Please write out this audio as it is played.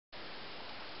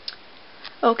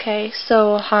Okay,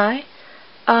 so hi.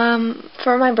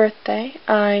 For my birthday,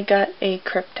 I got a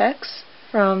Cryptex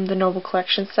from the Noble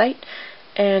Collection site,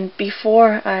 and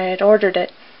before I had ordered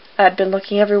it, I'd been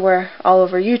looking everywhere, all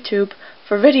over YouTube,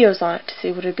 for videos on it to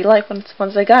see what it'd be like once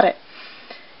I got it.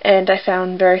 And I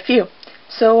found very few.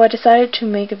 So I decided to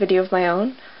make a video of my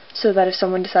own, so that if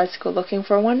someone decides to go looking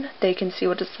for one, they can see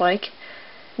what it's like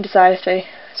and decide if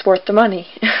it's worth the money.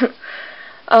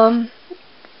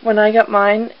 When I got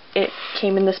mine, it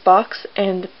came in this box,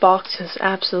 and the box is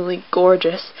absolutely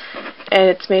gorgeous, and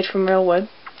it's made from real wood,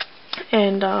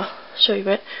 and I'll show you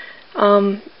it.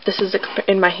 This is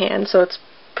in my hand, so it's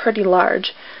pretty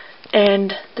large,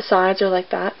 and the sides are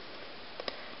like that.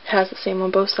 It has the same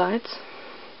on both sides,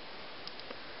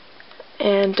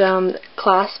 and the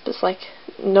clasp is like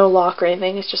no lock or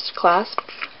anything, it's just a clasp,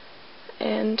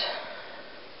 and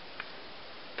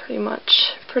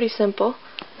pretty simple.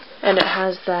 And it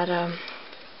has that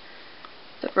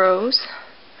the rose.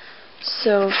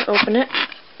 So to open it,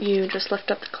 you just lift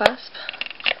up the clasp,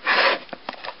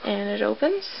 and it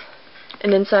opens.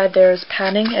 And inside there is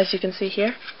padding, as you can see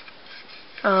here,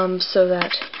 so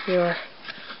that your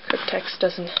Cryptex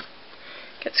doesn't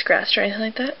get scratched or anything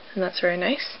like that. And that's very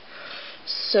nice.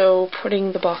 So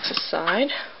putting the box aside,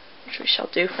 which we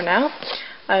shall do for now,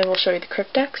 I will show you the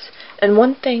Cryptex. And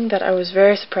one thing that I was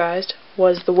very surprised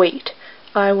was the weight.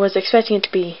 I was expecting it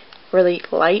to be really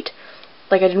light.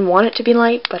 Like, I didn't want it to be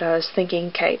light, but I was thinking,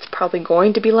 okay, it's probably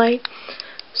going to be light.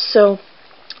 So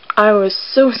I was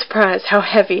so surprised how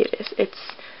heavy it is.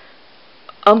 It's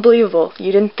unbelievable.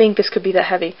 You didn't think this could be that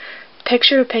heavy.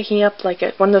 Picture picking up like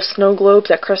one of those snow globes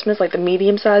at Christmas, like the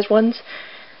medium-sized ones,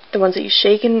 the ones that you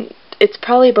shake, and it's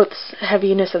probably about the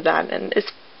heaviness of that, and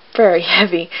it's very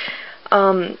heavy.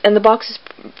 And the box is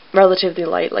relatively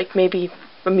light, like maybe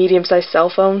a medium-sized cell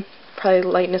phone. Probably the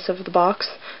lightness of the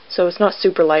box, so it's not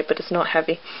super light, but it's not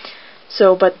heavy.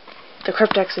 So, but the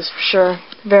Cryptex is for sure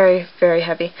very, very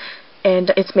heavy,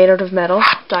 and it's made out of metal,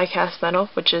 die-cast metal,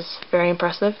 which is very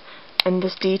impressive. And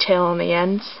this detail on the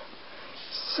ends,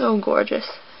 so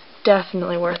gorgeous.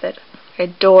 Definitely worth it. I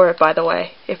adore it, by the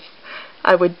way. If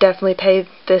I would definitely pay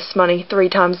this money 3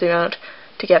 times the amount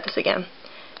to get this again.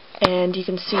 And you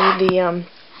can see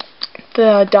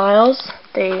the dials.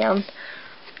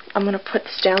 I'm going to put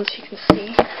this down so you can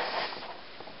see.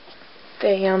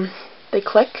 They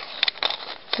click.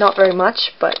 Not very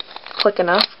much, but click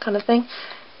enough kind of thing.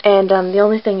 And the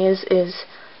only thing is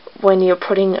when you're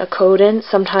putting a code in,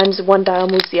 sometimes one dial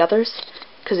moves the others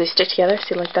because they stick together,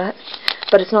 see, like that.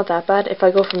 But it's not that bad. If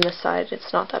I go from this side,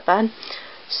 it's not that bad.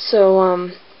 So,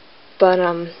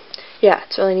 yeah,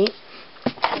 it's really neat.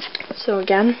 So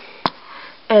again,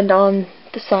 and on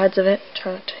the sides of it,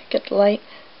 try to get the light.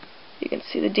 You can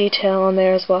see the detail on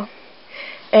there as well.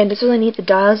 And it's really neat. The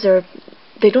dials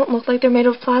they don't look like they're made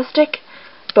of plastic,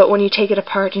 but when you take it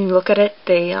apart and you look at it,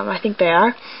 I think they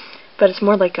are. But it's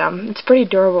more like it's pretty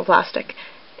durable plastic.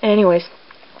 Anyways,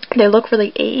 they look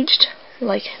really aged.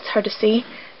 Like, it's hard to see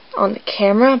on the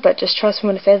camera, but just trust me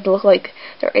when I say they look like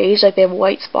they're aged. Like, they have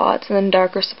white spots and then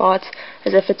darker spots,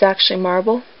 as if it's actually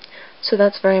marble. So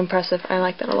that's very impressive. I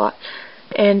like that a lot.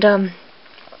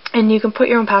 And you can put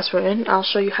your own password in. I'll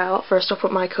show you how. First, I'll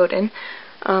put my code in.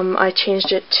 I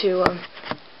changed it to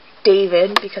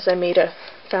David because I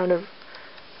found a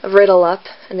riddle up,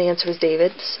 and the answer was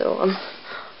David. So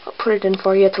I'll put it in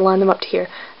for you. You have to line them up to here.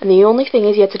 And the only thing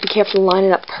is you have to be careful to line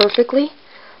it up perfectly.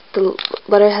 The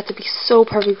letter has to be so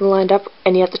perfectly lined up,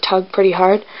 and you have to tug pretty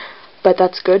hard. But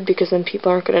that's good because then people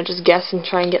aren't going to just guess and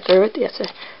try and get through it. You have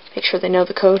to make sure they know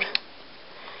the code.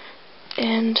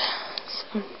 And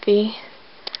so V.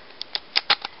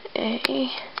 A.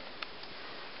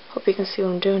 Hope you can see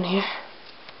what I'm doing here.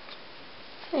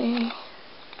 A.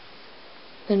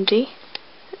 Then D.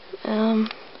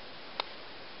 And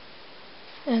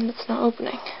it's not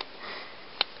opening.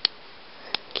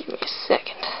 Give me a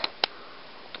second.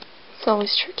 It's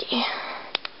always tricky.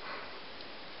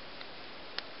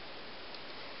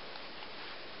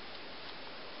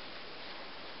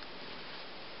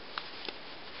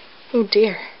 Oh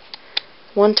dear.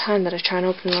 One time that I try and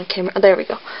open it on camera. Oh, there we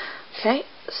go. Okay,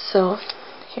 so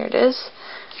here it is.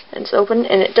 And it's open,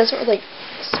 and it doesn't really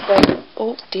spring.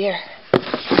 Oh dear.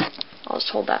 I'll just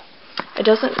hold that. It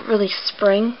doesn't really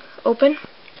spring open.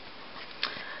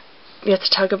 You have to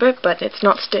tug a bit, but it's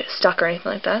not stuck or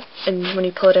anything like that. And when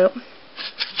you pull it out,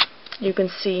 you can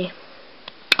see,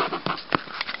 I'll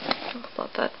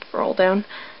let that roll down,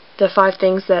 the 5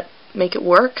 things that make it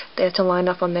work. They have to line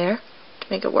up on there to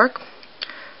make it work.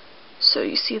 So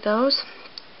you see those.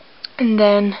 And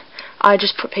then I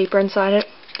just put paper inside it.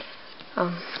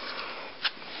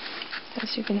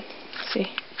 As you can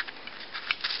see.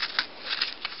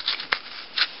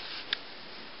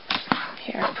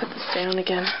 down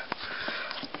again.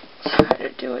 It's hard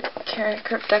to do it carrying a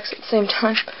Cryptex at the same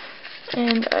time.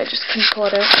 And I just can pull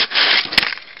it out.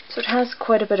 So it has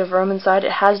quite a bit of room inside.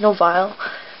 It has no vial,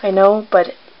 I know, but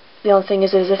the only thing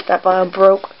is if that vial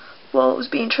broke while it was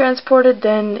being transported,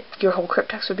 then your whole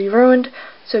Cryptex would be ruined,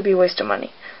 so it would be a waste of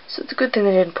money. So it's a good thing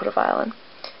they didn't put a vial in.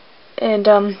 And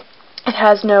it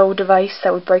has no device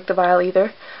that would break the vial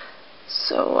either.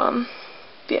 So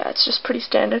yeah, it's just pretty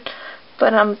standard.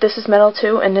 But this is metal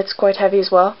too, and it's quite heavy as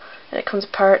well. And it comes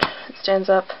apart, it stands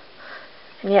up,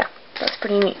 and yeah, that's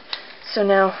pretty neat. So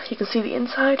now you can see the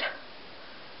inside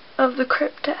of the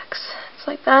Cryptex. It's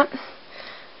like that.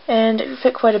 And it would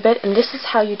fit quite a bit, and this is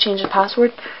how you change the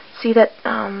password. See that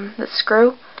the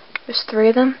screw? There's 3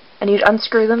 of them, and you'd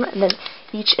unscrew them, and then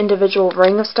each individual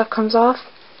ring of stuff comes off,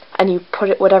 and you put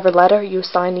it whatever letter, you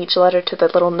assign each letter to the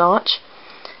little notch,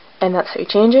 and that's how you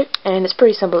change it. And it's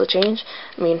pretty simple to change.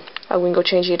 I mean, I wouldn't go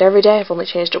changing it every day. I've only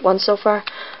changed it once so far,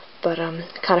 but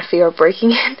kind of fear of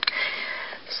breaking it.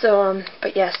 So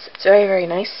but yes, it's very, very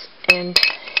nice, and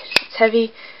it's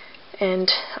heavy.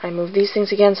 And I moved these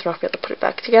things again, so I'm not going to be able to put it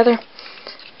back together.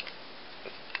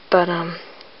 But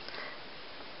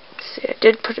see, I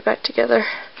did put it back together.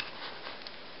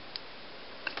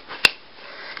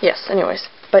 Yes, anyways.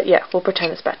 But yeah, we'll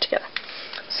pretend it's back together.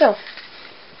 So,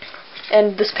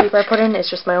 and this paper I put in is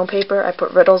just my own paper. I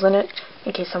put riddles in it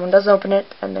in case someone does open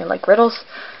it and they like riddles.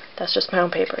 That's just my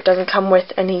own paper. It doesn't come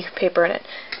with any paper in it.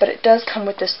 But it does come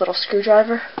with this little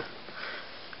screwdriver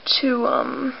to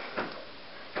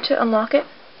unlock it.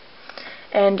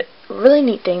 And a really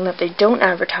neat thing that they don't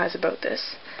advertise about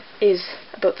this is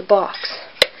about the box.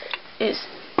 Is,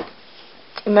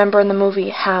 remember in the movie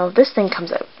how this thing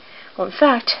comes out? Well, in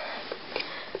fact,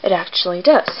 it actually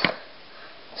does.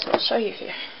 So I'll show you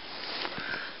here.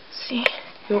 See,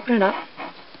 you open it up.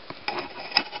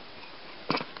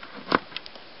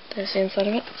 There's the inside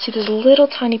of it. See, there's a little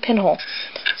tiny pinhole.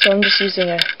 So I'm just using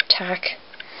a tack.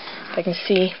 If I can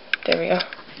see, there we go.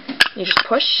 You just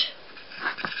push,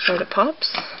 so it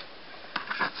pops.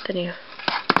 Then you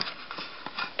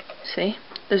see,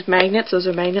 there's magnets. Those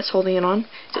are magnets holding it on.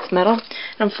 It's metal.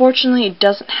 And unfortunately, it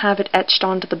doesn't have it etched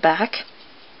onto the back.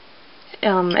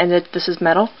 And this is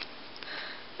metal.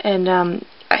 And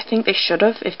I think they should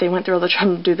have if they went through all the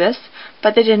trouble to do this,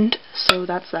 but they didn't. So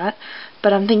that's that.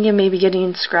 But I'm thinking of maybe getting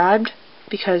inscribed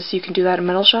because you can do that in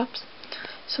metal shops.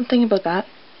 So I'm thinking about that.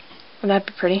 And that'd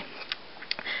be pretty.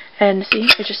 And see,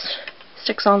 it just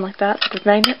sticks on like that with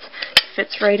magnets. It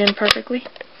fits right in perfectly.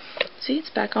 See,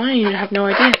 it's back on, and you have no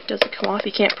idea. It doesn't come off.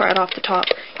 You can't pry it off the top.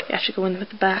 You have to go in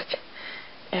with the back.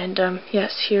 And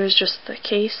yes, here's just the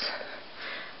case.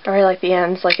 I really like the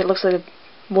ends. Like, it looks like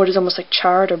the wood is almost like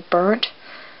charred or burnt,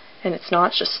 and it's not.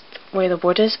 It's just the way the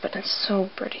wood is, but it's so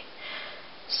pretty.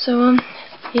 So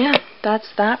yeah,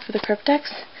 that's that for the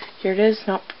Cryptex. Here it is,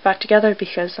 not put back together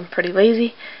because I'm pretty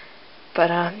lazy.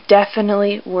 But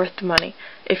definitely worth the money.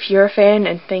 If you're a fan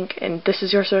and think, and this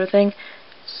is your sort of thing,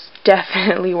 it's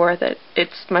definitely worth it.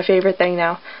 It's my favorite thing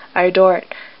now. I adore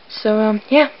it. So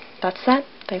yeah, that's that.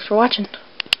 Thanks for watching.